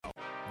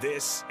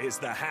This is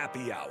the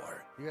Happy Hour.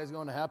 You guys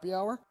going to happy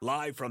hour?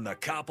 Live from the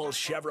Coppel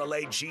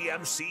Chevrolet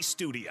GMC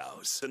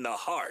studios in the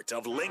heart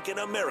of Lincoln,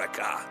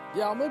 America.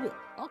 Yeah, maybe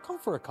I'll come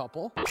for a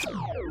couple.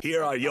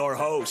 Here are your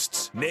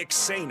hosts, Nick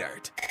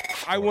Sainert.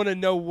 I want to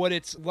know what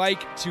it's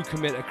like to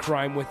commit a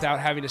crime without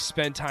having to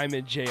spend time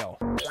in jail.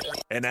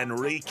 And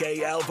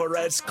Enrique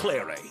Alvarez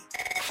Clary.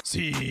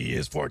 C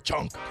is for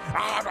chunk.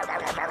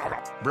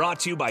 Brought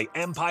to you by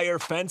Empire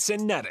Fence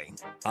and Netting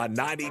on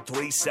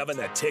 93.7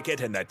 The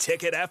Ticket and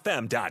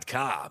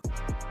theticketfm.com.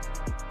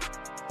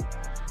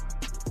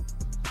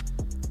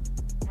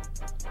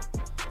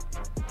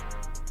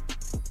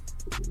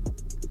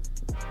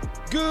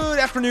 Good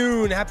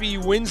afternoon. Happy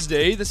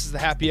Wednesday. This is the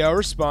Happy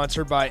Hour,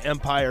 sponsored by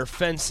Empire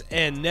Fence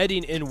and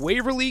Netting in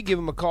Waverly. Give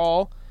them a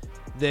call.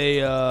 They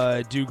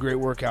do great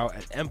work out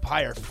at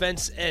Empire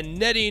Fence and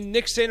Netting.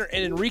 Nick Sainer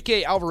and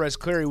Enrique Alvarez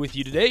Clary with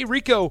you today.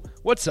 Rico,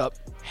 what's up?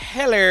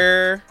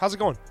 Hello. How's it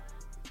going?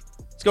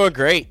 It's going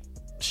great.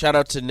 Shout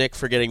out to Nick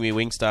for getting me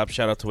Wingstop.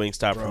 Shout out to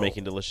Wingstop Bro. for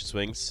making delicious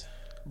wings.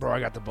 Bro, I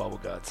got the bubble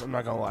guts. I'm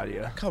not going to lie to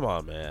you. Come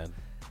on, man.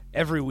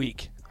 Every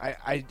week.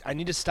 I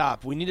need to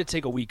stop. We need to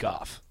take a week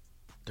off.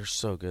 They're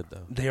so good,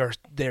 though.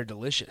 They're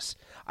delicious.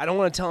 I don't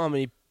want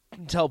to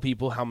tell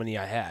people how many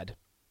I had.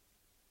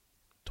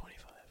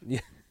 25. Yeah.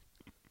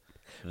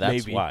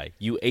 That's Maybe. why.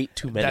 You ate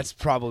too many. That's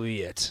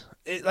probably it.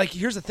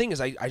 Here's the thing is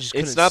I just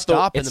couldn't it's not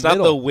stop It's in the not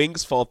middle. the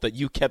wings' fault that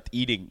you kept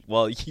eating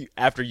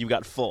after you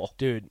got full.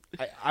 Dude,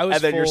 I was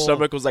And then full, your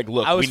stomach was like,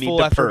 look, I was we need full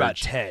to after purge. about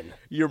 10.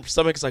 Your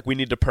stomach's like, we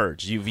need to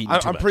purge. You've eaten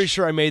too I'm much. pretty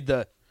sure I made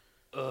the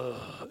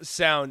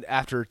sound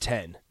after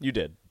 10. You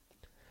did.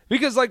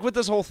 Because with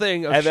this whole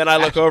thing of And then I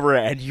look over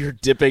and you're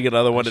dipping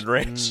another one in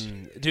ranch.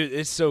 dude,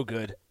 it's so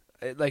good.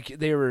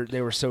 They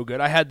were so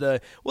good. I had they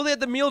had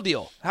the meal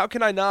deal. How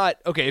can I not?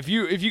 Okay, if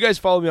you guys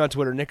follow me on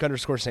Twitter,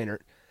 Nick_Sainert,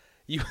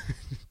 you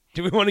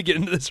do we want to get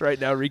into this right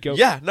now, Rico?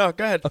 Yeah, no,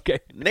 go ahead. Okay.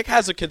 Nick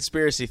has a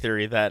conspiracy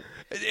theory that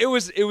It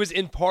was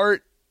in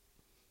part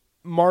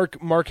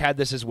Mark had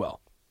this as well.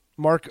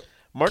 Mark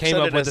came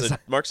up with this.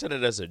 Mark said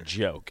it as a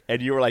joke,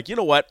 and you were like, you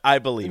know what? I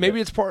believe Maybe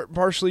it. it's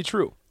partially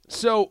true.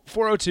 So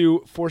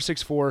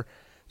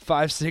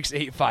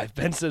 402-464-5685.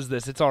 Ben says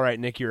this. It's all right,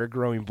 Nick. You're a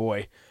growing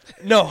boy.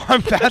 No,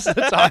 I'm past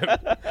the time.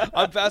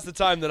 I'm past the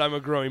time that I'm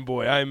a growing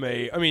boy.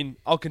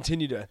 I'll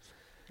continue to.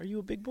 Are you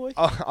a big boy?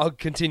 I'll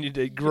continue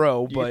to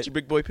grow, You but get your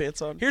big boy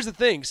pants on? here's the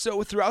thing.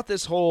 So throughout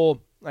this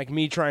whole,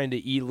 me trying to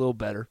eat a little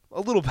better,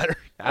 A little better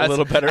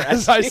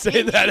as I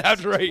say that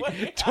after I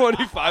eat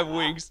 25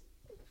 wings.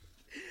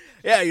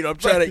 Yeah, I'm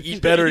trying to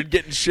eat better and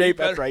get in shape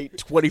after I eat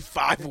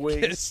 25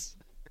 wings.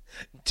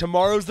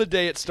 Tomorrow's the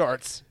day it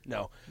starts.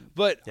 No,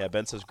 but Yeah,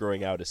 Ben says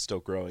growing out is still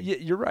growing. yeah,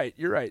 you're right.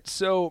 You're right.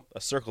 So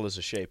A circle is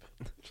a shape.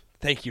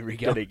 thank you,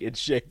 Rico. Getting in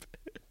shape.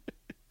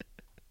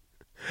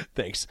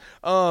 Thanks.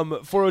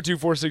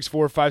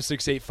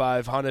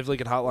 402-464-5685. Honda of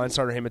Lincoln Hotline,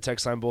 Starter Hammond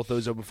text line, both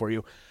those open for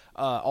you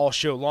all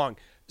show long.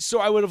 So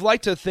I would have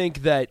liked to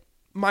think that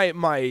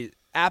my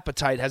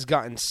appetite has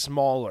gotten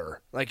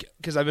smaller,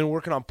 because I've been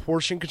working on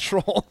portion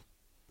control.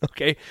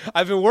 Okay?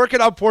 I've been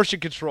working on portion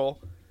control,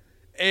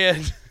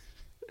 and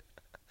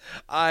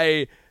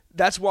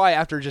that's why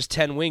after just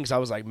 10 wings, I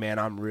was like, man,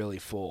 I'm really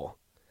full.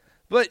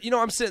 But,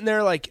 I'm sitting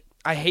there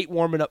I hate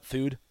warming up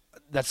food.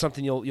 That's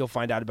something you'll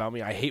find out about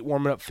me. I hate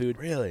warming up food.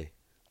 Really?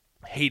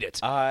 Hate it.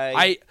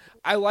 I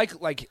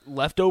like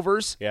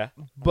leftovers. Yeah.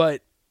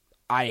 But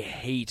I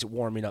hate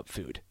warming up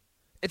food.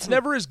 It's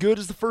never as good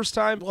as the first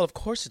time. Well, of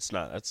course it's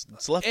not. It's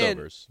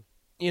leftovers.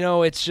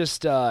 It's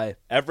just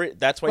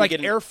That's why you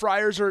get air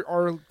fryers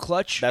are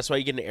clutch. That's why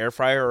you get an air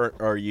fryer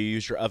or you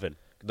use your oven.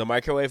 The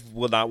microwave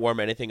will not warm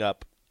anything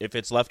up. If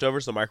it's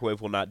leftovers, the microwave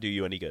will not do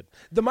you any good.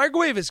 The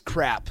microwave is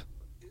crap.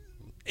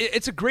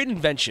 It's a great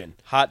invention.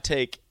 Hot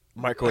take,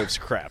 microwave's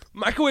crap.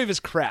 Microwave is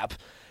crap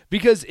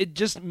because it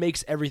just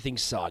makes everything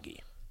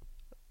soggy.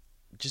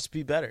 Just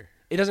be better.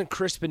 It doesn't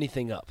crisp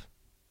anything up.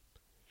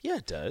 Yeah,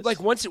 it does.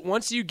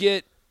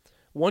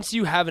 Once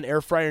you have an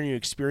air fryer and you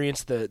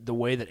experience the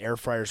way that air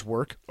fryers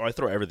work, I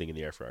throw everything in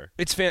the air fryer.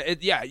 it's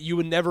you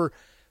would never.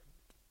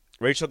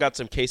 Rachel got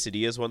some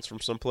quesadillas once from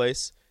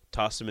someplace,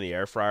 tossed them in the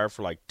air fryer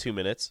for 2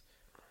 minutes.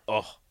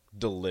 Oh,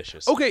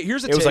 delicious. Okay,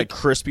 here's a It was take.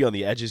 crispy on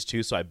the edges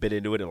too, so I bit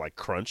into it and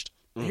crunched.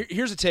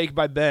 Here's a take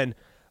by Ben.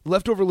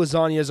 Leftover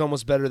lasagna is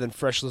almost better than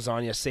fresh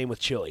lasagna. Same with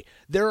chili.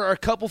 There are a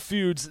couple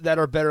foods that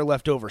are better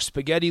left over.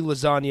 Spaghetti,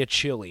 lasagna,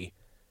 chili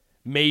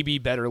may be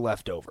better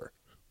left over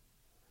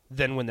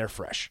than when they're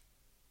fresh.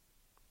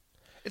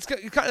 It's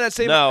kind of that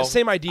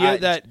same idea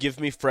that give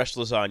me fresh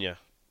lasagna.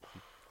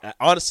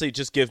 Honestly,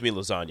 just give me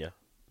lasagna.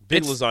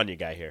 Big lasagna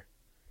guy here.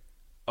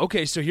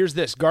 Okay, so here's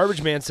this.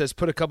 Garbage Man says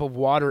put a cup of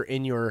water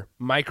in your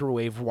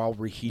microwave while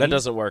reheating. That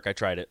doesn't work. I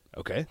tried it.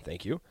 Okay,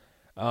 thank you.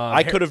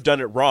 I could have done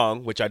it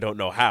wrong, which I don't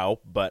know how,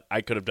 but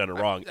I could have done it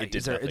wrong. It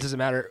did nothing. It doesn't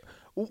matter.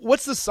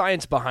 What's the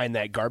science behind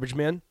that, Garbage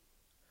Man?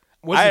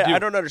 What does it do? I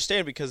don't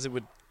understand because it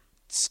would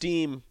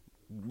steam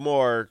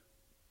more,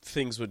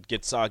 things would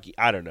get soggy.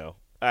 I don't know.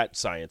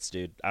 Science,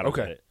 dude. I don't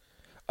get it.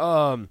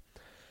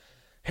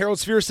 Harold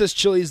Sphere says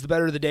chili is the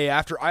better the day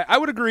after. I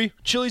would agree.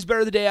 Chili's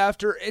better the day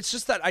after. It's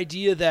just that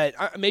idea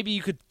that maybe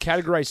you could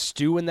categorize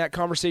stew in that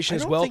conversation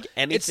as well. I don't think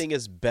anything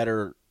is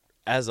better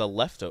as a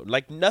leftover.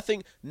 Like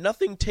nothing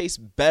tastes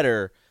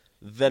better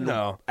than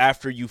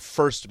after you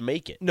first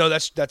make it. No,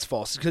 that's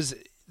false. Because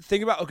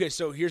think about, okay,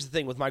 so here's the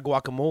thing with my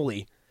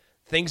guacamole.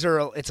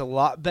 It's a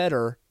lot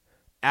better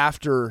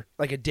after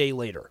like a day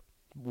later.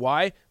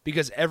 Why?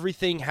 Because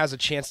everything has a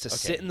chance to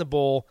sit in the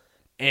bowl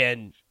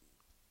and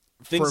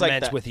things ferment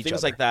like that, with each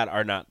things other. like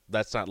that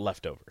that's not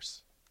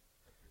leftovers.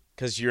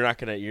 Because you're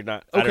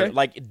not Okay.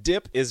 like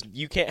dip is,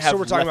 you can't have. So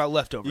we're talking about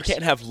leftovers. You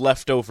can't have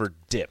leftover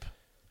dip.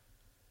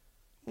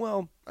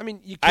 Well, I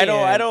mean, you can't.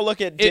 I don't look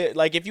at dip,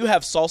 like if you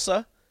have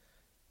salsa,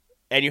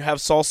 and you have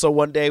salsa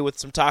one day with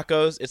some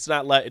tacos, it's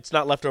not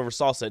leftover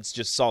salsa. It's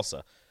just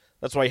salsa.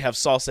 That's why you have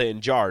salsa in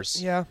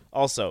jars. Yeah.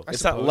 Also, I it's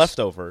suppose. not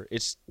leftover.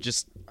 It's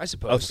just I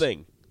suppose. a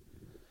thing.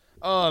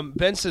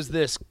 Ben says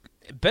this.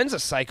 Ben's a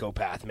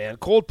psychopath, man.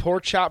 Cold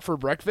pork chop for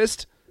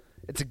breakfast.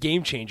 It's a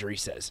game changer, he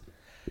says.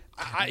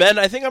 Ben,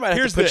 I think I might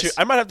have to put this.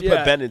 I might have to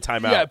put Ben in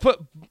timeout. Yeah,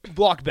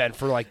 block Ben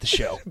for like the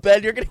show.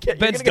 Ben, you're gonna get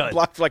done.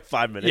 blocked for like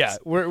 5 minutes. Yeah,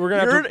 we're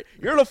gonna.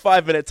 You're in a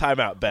 5-minute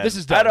timeout, Ben. This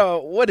is done.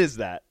 What is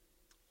that?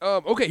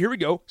 Okay, here we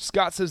go.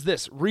 Scott says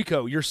this.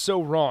 Rico, you're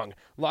so wrong.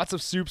 Lots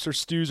of soups or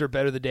stews are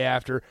better the day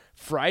after.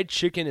 Fried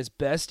chicken is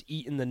best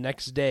eaten the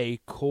next day,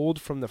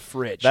 cold from the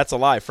fridge. That's a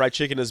lie. Fried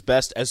chicken is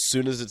best as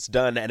soon as it's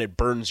done and it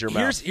burns your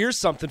mouth. Here's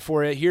something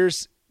for you.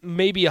 Here's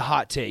maybe a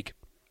hot take.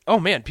 Oh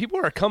man, people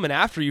are coming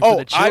after you for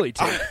the chili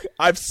take.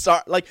 I'm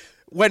sorry. Like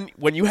when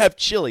you have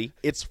chili,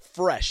 it's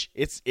fresh.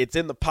 It's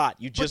in the pot.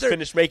 You just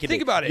finished making it.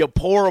 Think about it. You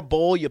pour a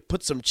bowl. You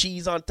put some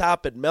cheese on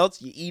top. It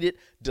melts. You eat it.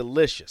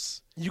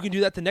 Delicious. You can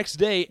do that the next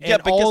day, Yeah,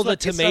 and but all guess the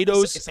what? It's not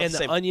tomatoes the and the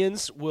same.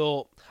 onions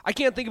will. I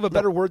can't think of a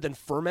better word than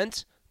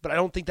ferment, but I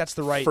don't think that's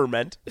the right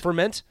Ferment.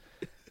 Ferment,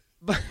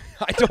 but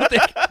I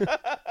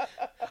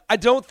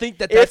don't think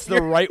that's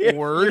the right If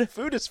word. your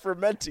food is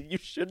fermenting, you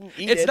shouldn't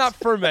eat it. It's not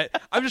ferment.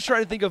 I'm just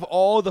trying to think of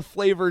all the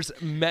flavors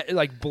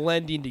like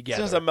blending It's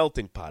together. just a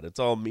melting pot. It's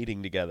all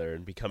meeting together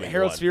and becoming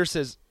Harold one. Sphere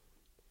says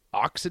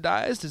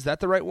oxidized. Is that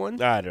the right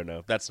one? I don't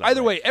know. That's not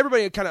Either right. way,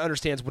 everybody kind of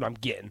understands what I'm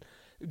getting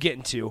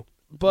to.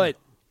 But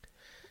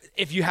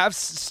if you have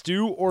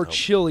stew or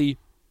chili,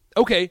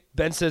 okay,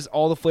 Ben says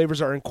all the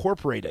flavors are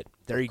incorporated.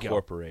 There you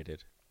go.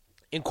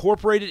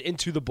 Incorporated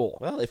into the bowl.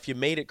 Well, if you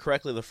made it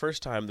correctly the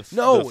first time, the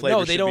No,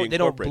 flavors they should don't. be They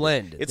don't incorporated.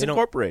 blend. It's They don't-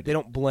 incorporated. They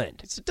don't blend.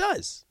 Yes, it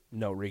does.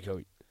 No,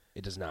 Rico,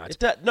 it does not. It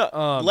does. No,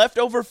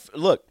 leftover.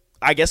 Look,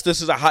 I guess this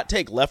is a hot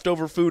take.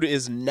 Leftover food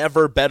is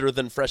never better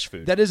than fresh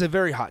food. That is a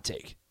very hot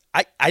take.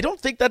 I don't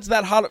think that's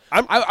that hot.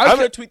 I'm I going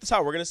to tweet this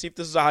out. We're going to see if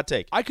this is a hot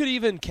take. I could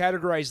even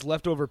categorize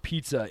leftover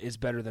pizza is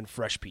better than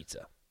fresh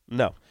pizza.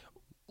 No.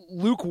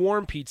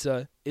 Lukewarm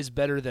pizza is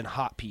better than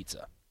hot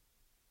pizza.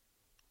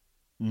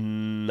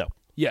 No.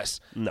 Yes.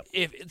 No.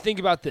 Think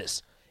about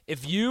this.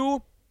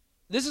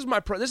 This is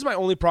my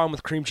only problem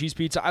with cream cheese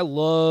pizza. I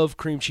love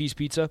cream cheese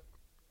pizza.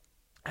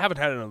 I haven't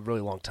had it in a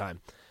really long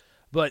time.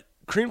 But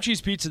cream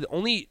cheese pizza, the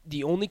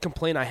only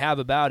complaint I have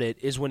about it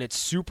is when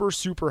it's super,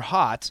 super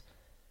hot,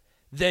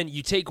 then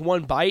you take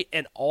one bite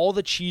and all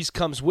the cheese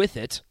comes with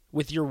it,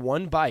 with your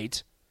one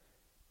bite,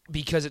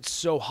 because it's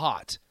so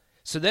hot.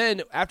 So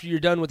then after you're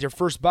done with your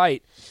first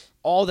bite,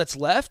 all that's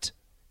left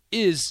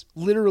is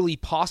literally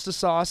pasta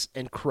sauce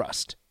and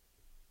crust.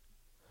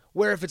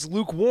 Where if it's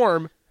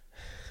lukewarm,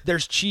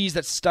 there's cheese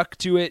that's stuck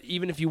to it,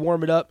 even if you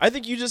warm it up. I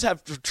think you just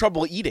have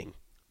trouble eating.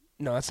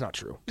 No, that's not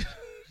true.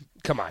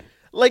 Come on.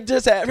 Like,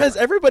 has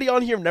everybody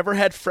on here never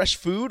had fresh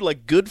food,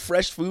 like good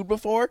fresh food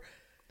before?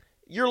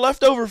 Your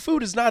leftover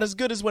food is not as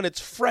good as when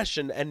it's fresh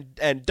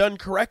and done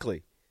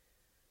correctly.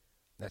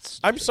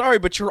 I'm sorry,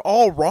 but you're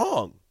all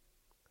wrong.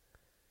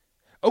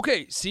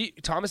 Okay, see,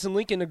 Thomas and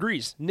Lincoln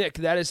agrees. Nick,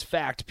 that is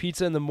fact.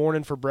 Pizza in the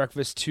morning for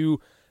breakfast,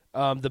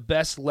 the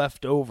best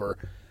leftover.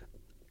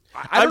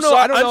 I don't know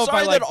if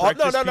I like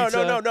breakfast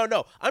pizza.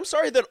 No. I'm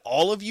sorry that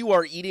all of you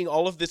are eating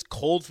all of this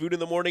cold food in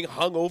the morning,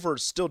 hungover,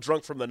 still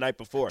drunk from the night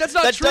before. That's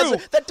not true.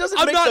 That doesn't.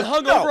 I'm make not the,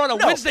 hungover no, on a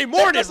no, Wednesday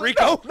morning,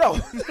 Rico. No,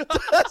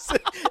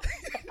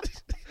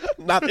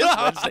 not this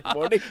Wednesday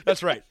morning.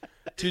 That's right.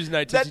 Tuesday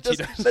night. That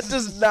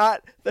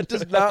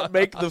does not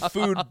make the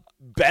food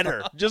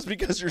better just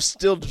because you're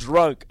still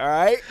drunk. All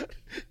right?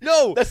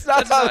 No, that's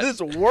not how this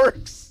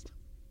works.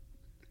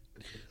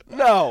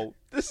 No.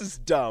 This is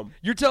dumb.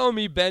 You're telling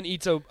me Ben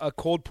eats a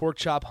cold pork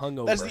chop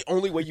hungover. That's the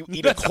only way you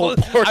eat a cold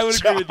pork chop. I would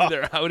agree with you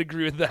there. I would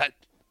agree with that.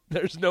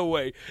 There's no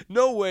way.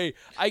 No way.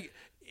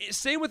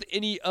 Same with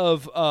any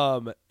of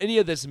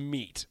this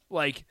meat.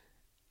 Like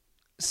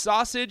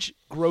sausage,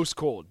 gross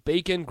cold.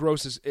 Bacon,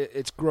 gross.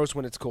 It's gross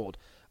when it's cold.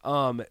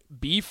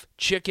 Beef,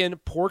 chicken,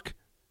 pork.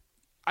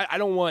 I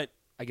don't want.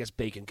 I guess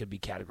bacon could be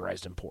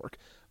categorized in pork,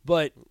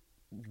 but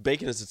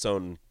bacon is its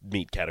own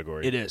meat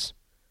category. It is.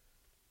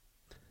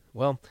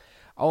 Well.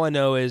 All I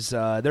know is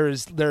there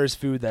is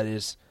food that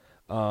is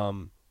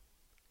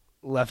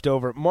left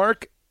over.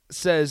 Mark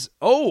says,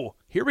 "Oh,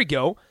 here we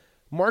go."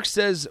 Mark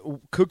says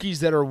cookies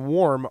that are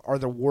warm are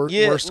the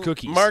worst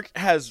cookies. Mark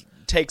has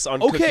takes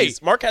on Okay,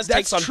 cookies. Mark has that's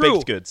takes on true.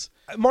 baked goods.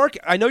 Mark,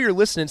 I know you're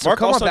listening, so Mark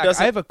come on also back.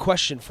 doesn't- I have a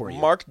question for you.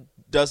 Mark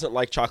doesn't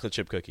like chocolate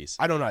chip cookies.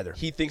 I don't either.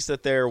 He thinks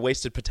that they're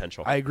wasted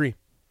potential. I agree.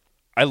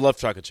 I love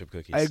chocolate chip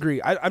cookies. I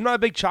agree. I'm not a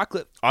big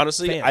chocolate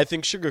Honestly, fan. I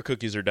think sugar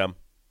cookies are dumb.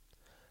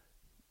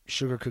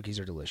 Sugar cookies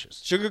are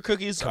delicious. Sugar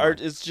cookies are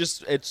it's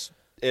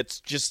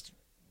just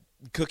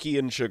cookie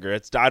and sugar.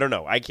 I don't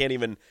know. I can't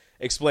even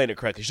explain it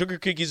correctly. Sugar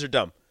cookies are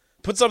dumb.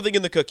 Put something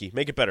in the cookie.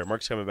 Make it better.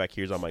 Mark's coming back.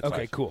 Here's on Mike.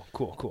 Okay, 5.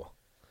 cool.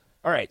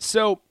 All right,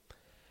 so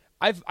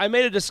I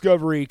made a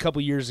discovery a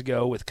couple years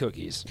ago with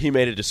cookies, He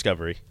made a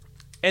discovery.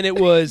 and it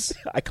was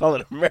I call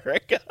it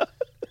America.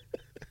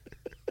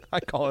 I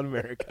call it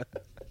America.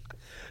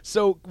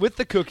 So with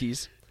the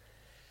cookies,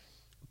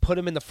 put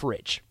them in the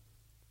fridge,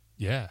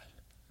 Yeah.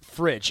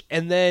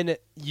 and then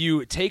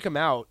you take them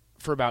out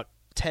for about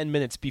 10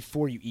 minutes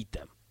before you eat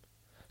them,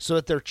 so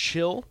that they're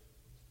chilled,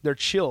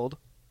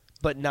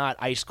 but not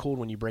ice cold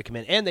when you break them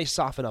in, and they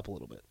soften up a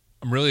little bit.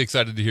 I'm really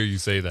excited to hear you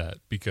say that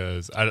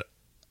because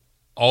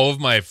all of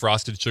my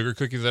frosted sugar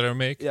cookies that I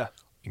make, Yeah.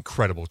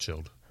 incredible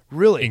chilled.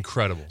 Really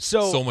Incredible.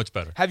 So much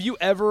better. Have you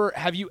ever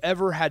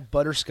had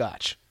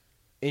butterscotch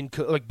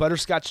like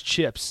butterscotch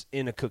chips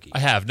in a cookie? I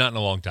have, not in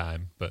a long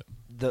time, but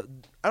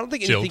I don't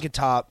think Chilled? anything can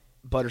top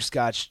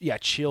butterscotch. Yeah,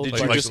 chilled. Did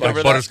like, you like, discover like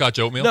that? butterscotch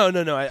oatmeal.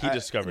 No. He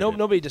discovered no, it.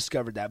 Nobody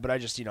discovered that, but I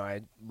just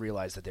I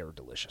realized that they were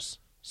delicious.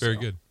 Very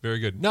good. Very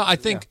good. No, I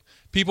think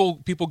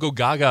people go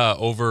gaga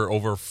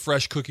over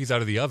fresh cookies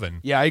out of the oven.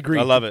 Yeah, I agree.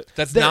 I love it.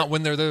 That's They're- not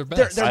when they're their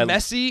best. They're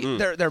messy.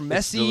 They're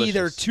messy. delicious.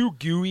 They're too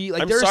gooey.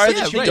 Like I'm there's sorry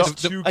some that you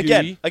things don't. too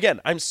gooey. Again,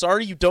 I'm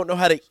sorry you don't know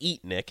how to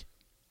eat, Nick.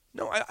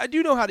 No, I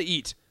do know how to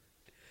eat.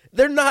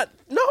 They're not.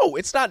 No,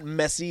 it's not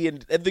messy, and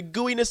the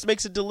gooiness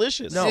makes it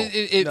delicious. No.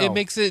 It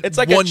makes it It's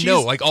like a one cheese-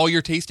 note. Like all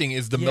you're tasting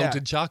is the Yeah.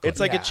 melted chocolate. it's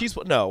like Yeah. a cheese.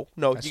 No,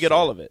 That's you get true.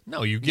 all of it.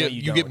 no, you get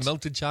you you get don't.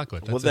 melted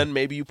chocolate. Well, That's then it.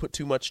 maybe you put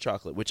too much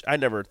chocolate, which I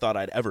never thought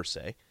I'd ever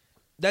say.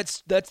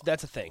 That's a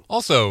thing.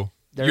 Also,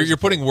 There's you're a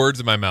putting words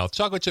in my mouth.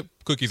 Chocolate chip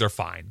cookies are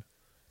fine.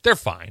 They're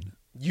fine.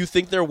 You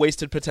think they're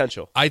wasted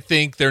potential? I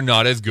think they're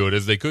not as good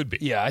as they could be.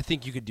 Yeah, I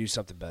think you could do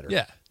something better.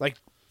 Yeah. like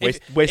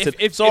Wasted.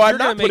 If so if I'm you're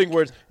not gonna putting make-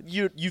 words.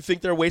 You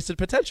think they're wasted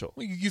potential?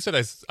 Well, you said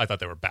I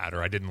thought they were bad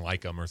or I didn't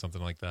like them or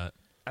something like that.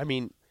 I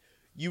mean,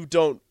 you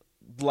don't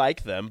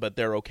like them, but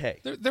they're okay.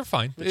 They're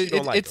fine. But you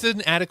don't like It's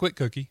an adequate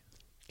cookie.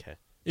 Okay.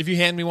 If you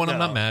hand me one, I'm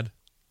No. not mad.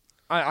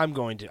 I'm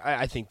going to.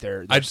 I think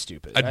they're I'd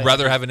stupid. I'd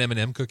rather have an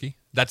M&M cookie.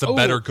 That's a Oh,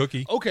 better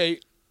cookie. Okay.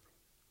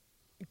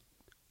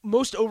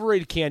 Most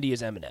overrated candy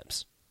is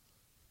M&M's.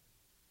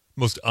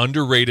 Most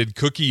underrated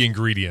cookie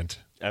ingredient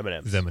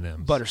M&M's. is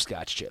M&M's.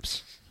 Butterscotch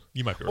chips.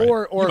 You might be right.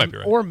 Or you might be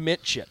right. or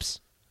mint chips.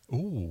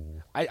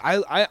 Ooh.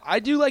 I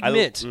do like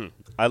mint.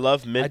 I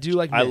love mint. I do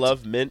like I mint.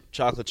 love mint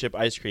chocolate chip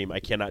ice cream. I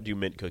cannot do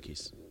mint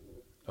cookies.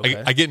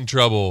 Okay. I get in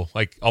trouble.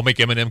 Like I'll make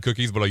M&M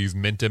cookies, but I'll use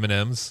mint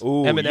M&Ms.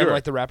 Ooh, M&M you're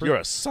like the rapper? You're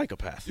a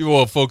psychopath.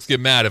 Well, folks get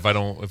mad if I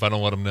don't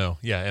let them know.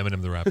 Yeah,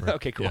 M&M the rapper.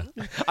 Okay, cool.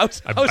 Yeah. I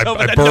was I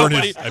hoping that burn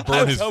nobody. his- I burn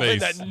was his hoping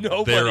face that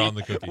nobody, there on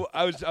the cookie. Well,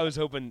 I was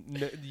hoping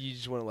you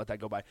just wouldn't let that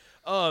go by.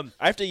 I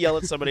have to yell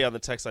at somebody on the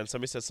text line.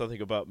 Somebody said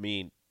something about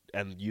me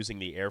and using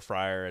the air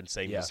fryer and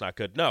saying Yeah. it's not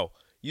good. No,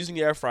 using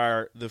the air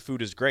fryer, the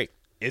food is great.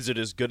 Is it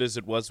as good as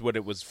it was when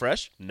it was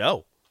fresh?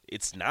 No,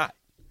 it's not.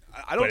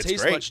 I don't But it's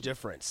taste great. much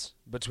difference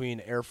between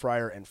air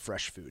fryer and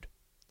fresh food.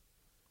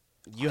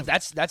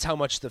 That's how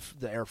much the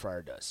air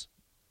fryer does.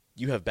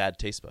 You have bad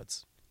taste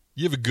buds.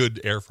 You have a good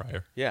air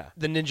fryer. Yeah.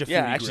 The Ninja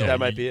Yeah, Foodie actually, Grill. that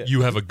might be it.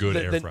 You have a good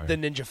air the, fryer. the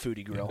Ninja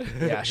Foodie Grill.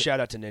 Yeah, shout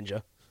out to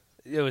Ninja.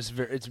 It's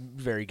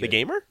very good. The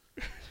gamer?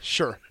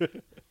 Sure.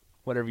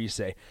 Whatever you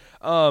say.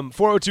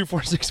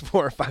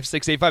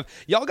 402-464-5685.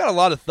 Y'all got a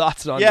lot of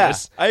thoughts on Yeah,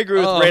 this. I agree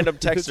with random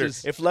this texter.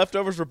 is- If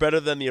leftovers were better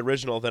than the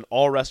original, then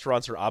all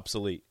restaurants are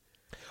obsolete.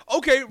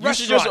 Okay, You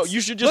should just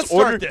Let's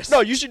order start this.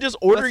 No, you should just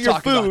order Let's your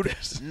talk about food,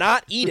 this.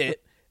 not eat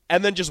it,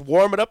 and then just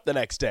warm it up the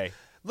next day.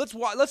 Let's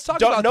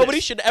talk about Nobody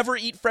this. should ever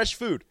eat fresh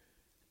food.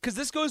 Because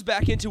this goes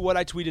back into what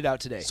I tweeted out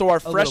today. So our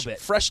a little bit.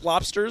 fresh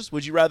lobsters,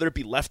 would you rather it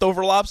be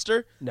leftover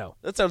lobster? No.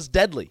 That sounds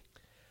deadly.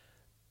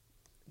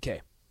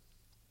 Okay.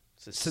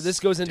 So this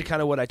goes into kind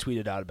of what I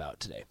tweeted out about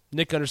today.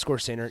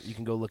 Nick_Sainer, you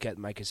can go look at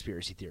my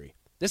conspiracy theory.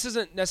 This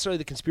isn't necessarily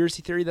the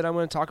conspiracy theory that I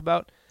want to talk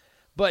about,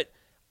 but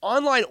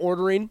online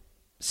ordering,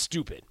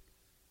 stupid.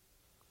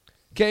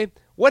 Okay?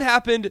 What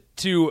happened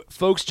to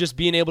folks just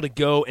being able to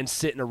go and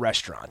sit in a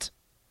restaurant?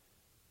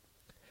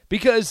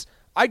 Because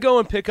I go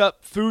and pick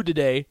up food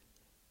today,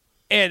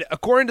 and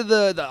according to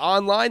the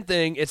online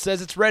thing, it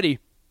says it's ready.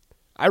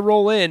 I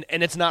roll in,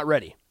 and it's not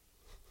ready.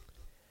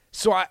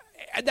 So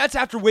that's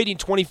after waiting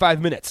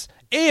 25 minutes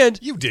and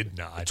You did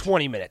not.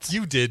 20 minutes.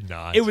 You did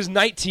not. It was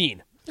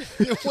 19.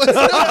 It was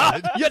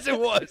not. Yes, it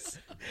was.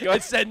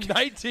 It said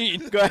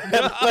 19. Go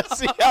ahead. Let's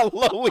see how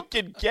low we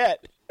can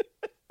get.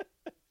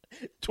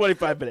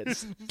 25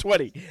 minutes.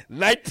 20.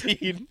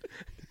 19.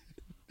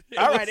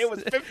 All right, it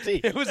was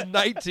 15. It was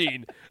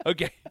 19.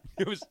 Okay.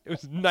 It was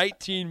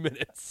 19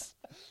 minutes.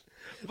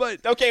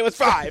 But Okay, it was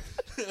 5.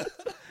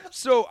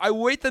 so I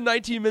wait the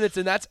 19 minutes,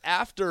 and that's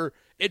after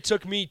it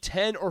took me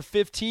 10 or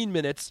 15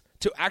 minutes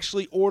to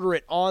actually order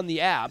it on the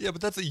app. Yeah,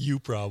 but that's a you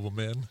problem,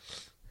 man.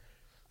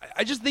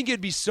 I just think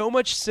it'd be so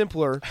much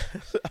simpler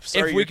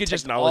sorry, if we you're could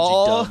just technology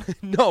all dumb.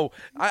 No,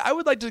 I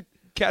would like to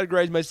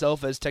categorize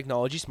myself as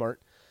technology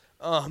smart.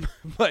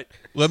 But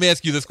Let me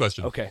ask you this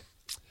question. okay.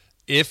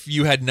 If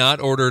you had not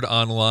ordered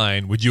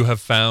online, would you have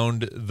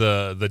found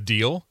the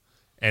deal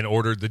and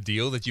ordered the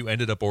deal that you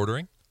ended up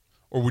ordering?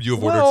 Or would you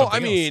have ordered Well, something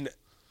I mean,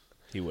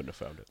 He wouldn't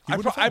have found it.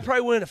 I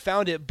probably wouldn't have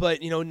found it,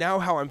 but now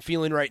how I'm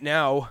feeling right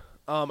now,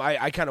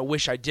 I kind of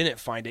wish I didn't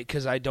find it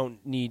because I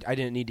didn't need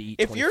to eat.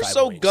 If you're 25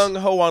 so wings. gung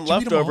ho on Did you eat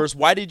 'em all? leftovers,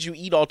 why did you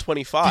eat all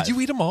 25? Did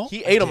you eat them all?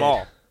 He ate them did.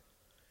 all.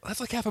 That's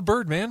like half a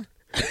bird, man.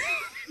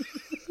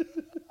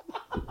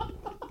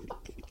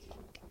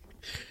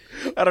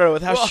 I don't know.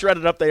 With how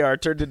shredded up they are,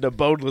 it turned into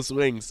boneless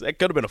wings. That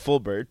could have been a full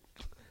bird.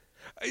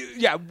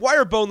 Yeah, why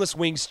are boneless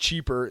wings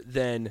cheaper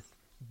than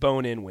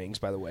bone-in wings?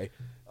 By the way,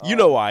 You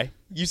know why?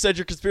 You said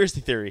your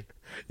conspiracy theory.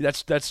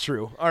 that's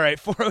true. All right,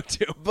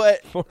 402.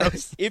 But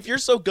 406. if you're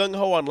so gung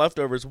ho on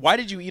leftovers, why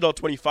did you eat all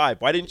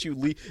 25? Why didn't you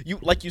leave? You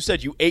like you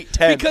said, you ate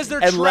 10 Because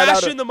they're and let out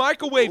trash a- in the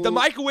microwave. The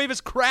microwave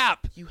is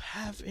crap. You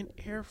have an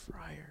air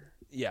fryer.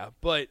 Yeah,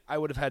 but I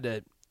would have had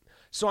to.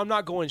 So I'm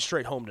not going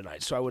straight home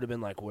tonight. So I would have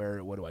been like,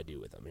 what do I do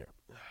with them here?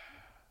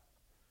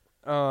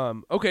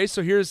 Okay,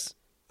 so here's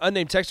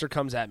unnamed texter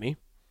comes at me.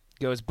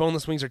 Goes,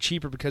 boneless wings are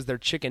cheaper because they're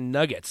chicken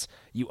nuggets,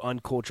 you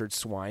uncultured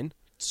swine.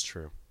 It's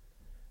true.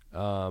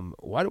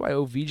 Why do I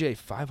owe VJ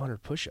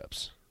 500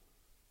 push-ups?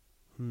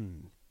 I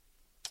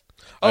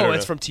Oh, don't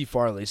it's know. from T.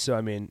 Farley, so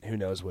I mean, who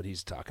knows what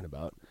he's talking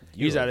about.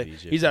 You He's owe out of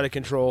VJ he's out of 500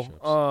 control.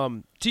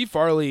 push-ups. T.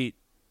 Farley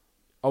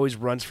always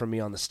runs from me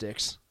on the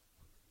sticks.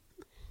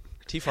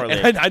 T. Farley.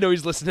 And I know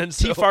he's listening.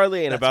 T. So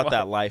Farley ain't that's about why.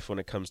 that life when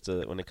it comes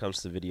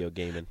to video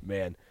gaming.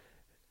 Man.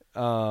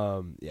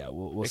 Yeah,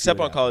 we'll see Except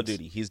what on Call of happens.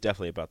 Duty, he's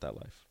definitely about that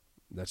life.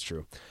 That's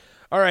true.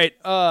 All right,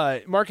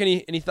 Mark.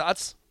 Any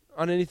thoughts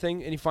on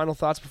anything? Any final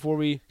thoughts before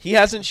we? He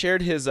hasn't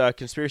shared his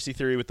conspiracy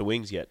theory with the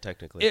wings yet.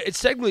 Technically,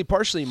 It's technically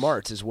partially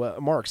Mark's as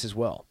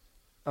well.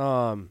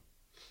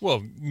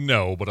 Well,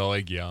 no, but I'll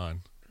egg you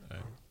on.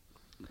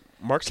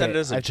 Mark said Okay,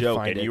 it as I a have to joke,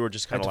 find and it. you were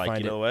just I have kind of to like,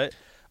 find you know it.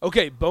 what?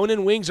 Okay,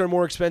 bone-in wings are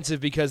more expensive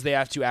because they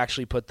have to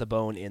actually put the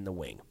bone in the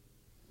wing.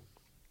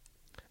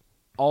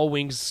 All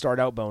wings start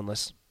out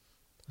boneless.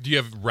 Do you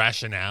have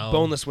rationale?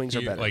 Boneless wings are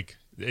You- better. Like,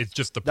 it's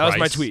just the That price. was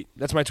my tweet.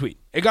 That's my tweet.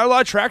 It got a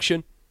lot of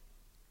traction.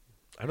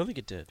 I don't think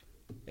it did.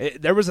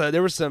 There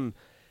was some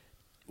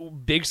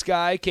Big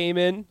Sky came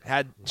in,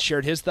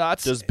 shared his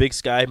thoughts. Does Big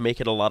Sky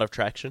make it a lot of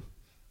traction?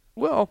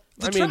 Well,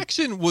 The I mean,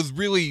 traction was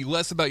really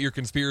less about your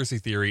conspiracy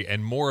theory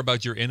and more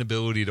about your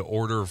inability to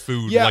order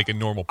food yeah, like a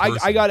normal person.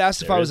 I got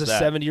asked if There I was a is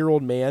that.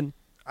 70-year-old man.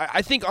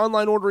 I think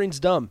online ordering's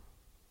dumb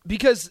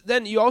because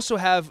then you also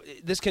have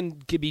this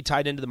can be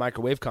tied into the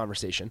microwave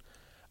conversation.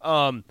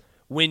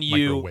 When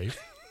you Microwave?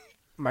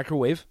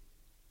 microwave,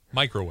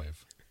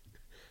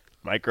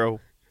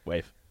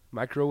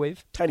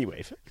 Microwave. Tiny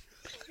wave.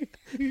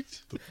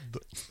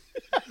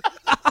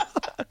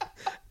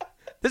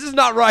 This is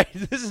not right.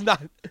 This is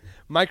not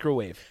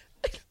microwave.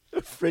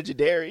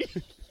 Frigidaire.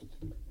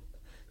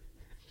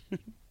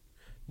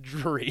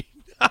 Drury.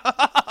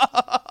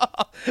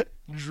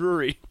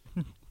 Drury.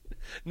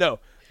 No,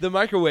 the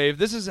microwave.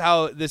 This is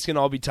how this can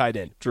all be tied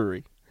in.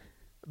 Drury.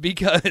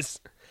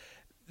 Because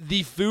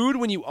the food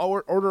when you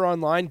order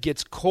online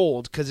gets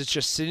cold because it's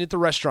just sitting at the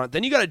restaurant.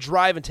 Then you got to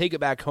drive and take it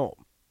back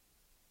home.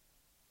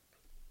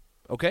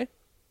 Okay?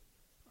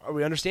 Are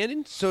we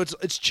understanding? So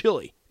it's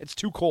chilly. It's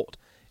too cold.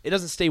 It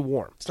doesn't stay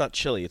warm. It's not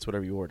chili. It's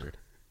whatever you ordered.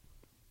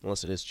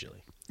 Unless it is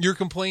chili. Your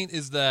complaint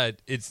is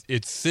that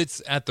it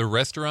sits at the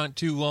restaurant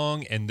too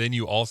long, and then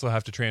you also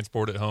have to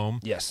transport it home.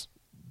 Yes.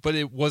 But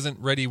it wasn't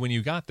ready when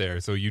you got there,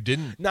 so you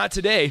didn't. Not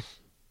today.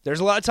 There's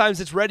a lot of times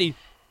it's ready,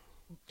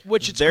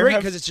 which it's There great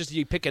have- because it's just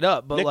you pick it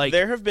up. But Nick, like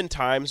there have been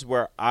times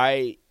where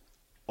I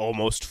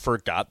almost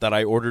forgot that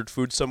I ordered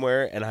food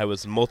somewhere, and I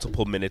was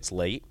multiple minutes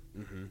late.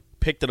 Mm-hmm.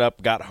 Picked it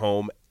up, got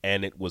home,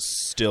 and it was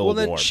still well,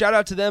 then warm. shout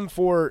out to them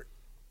for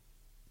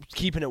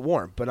keeping it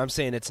warm. But I'm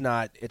saying it's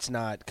not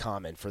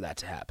common for that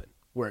to happen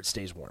where it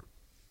stays warm.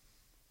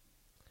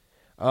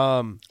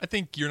 I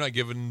think you're not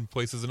giving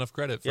places enough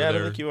credit for Yeah, I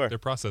don't think you are. their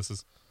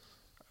processes.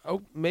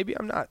 Oh, maybe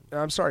I'm not.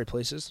 I'm sorry,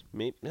 places.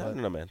 I don't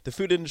know, man. The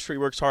food industry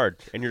works hard,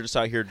 and you're just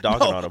out here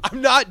dogging on them.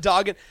 I'm not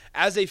dogging.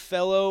 As a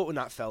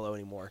not fellow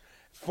anymore,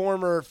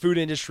 former food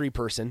industry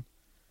person,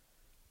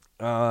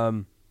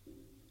 I'm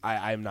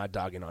not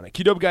dogging on it.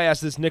 Qdoba guy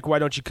asked this, Nick, why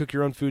don't you cook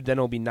your own food? Then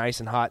it'll be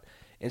nice and hot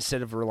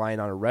instead of relying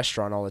on a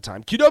restaurant all the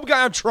time. Qdoba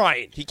guy, I'm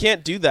trying. He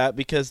can't do that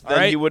because then All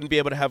right. he wouldn't be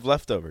able to have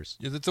leftovers.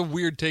 Yeah, that's a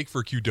weird take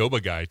for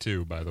Qdoba guy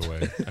too, by the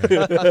way.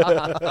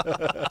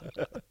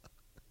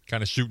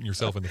 Kind of shooting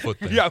yourself in the foot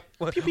there. Yeah.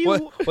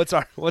 What's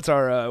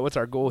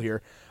our goal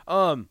here?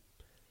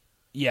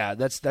 Yeah,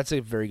 that's a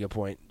very good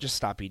point. Just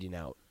stop eating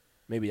out.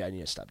 Maybe I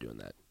need to stop doing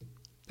that.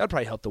 That'd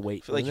probably help the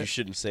weight. I feel like wouldn't you it?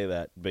 shouldn't say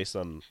that based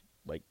on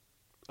like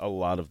a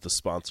lot of the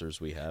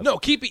sponsors we have. No,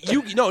 keep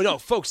it. No,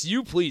 folks.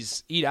 You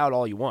please eat out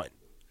all you want.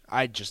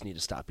 I just need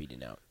to stop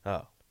eating out.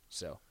 Oh.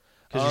 So,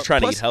 Because you're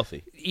trying to Plus, eat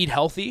healthy. Eat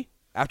healthy.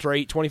 After I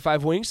eat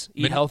 25 wings,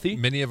 eat healthy.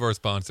 Many of our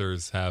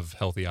sponsors have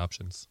healthy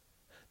options.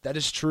 That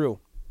is true.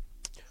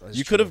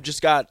 You could have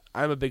just got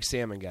I'm a big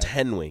salmon guy.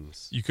 10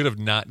 wings. You could have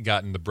not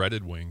gotten the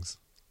breaded wings.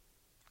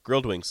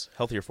 Grilled wings,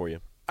 healthier for you.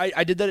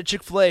 I did that at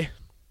Chick-fil-A.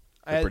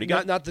 They're pretty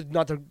good.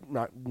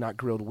 Not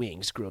grilled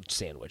wings, grilled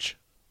sandwich.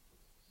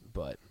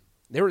 But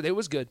it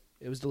was good.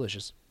 It was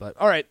delicious. But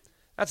all right,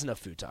 that's enough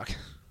food talk.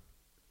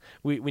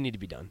 We need to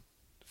be done.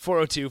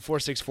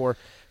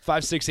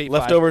 402-464-5685.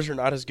 Leftovers are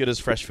not as good as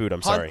fresh food.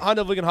 I'm sorry.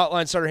 Honda of Lincoln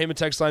Hotline, Starter Heyman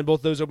text line,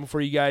 both those open for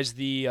you guys.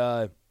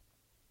 The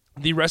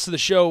rest of the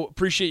show,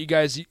 appreciate you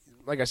guys.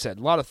 Like I said,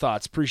 a lot of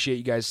thoughts. Appreciate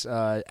you guys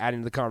adding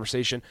to the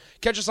conversation.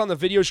 Catch us on the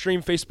video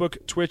stream,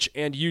 Facebook, Twitch,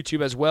 and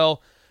YouTube as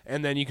well.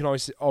 And then you can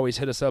always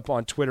hit us up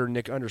on Twitter,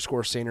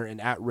 Nick_Sainer,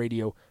 and at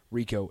Radio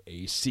Rico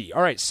AC.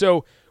 All right,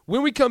 so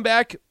when we come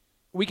back,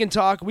 we can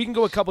talk. We can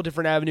go a couple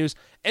different avenues.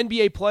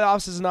 NBA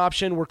playoffs is an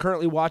option. We're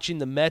currently watching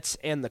the Mets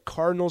and the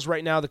Cardinals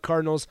right now. The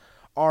Cardinals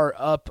are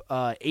up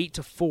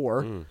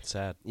 8-4.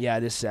 Sad. Yeah,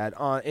 it is sad.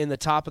 In the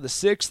top of the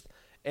 6th.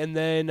 And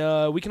then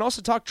we can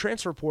also talk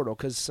transfer portal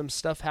because some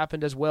stuff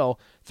happened as well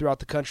throughout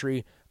the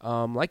country,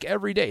 like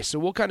every day. So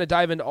we'll kind of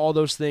dive into all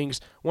those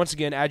things. Once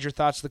again, add your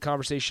thoughts to the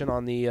conversation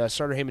on the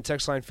Starter Heyman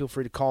text line. Feel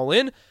free to call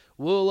in.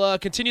 We'll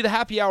continue the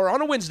happy hour on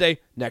a Wednesday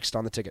next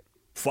on The Ticket.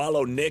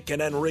 Follow Nick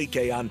and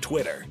Enrique on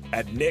Twitter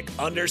at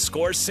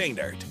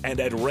Nick_Sainert and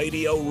at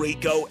Radio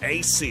Rico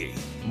AC.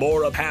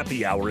 More of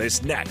Happy Hour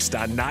is next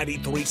on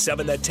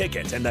 93.7 The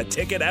Ticket and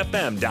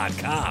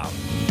theticketfm.com.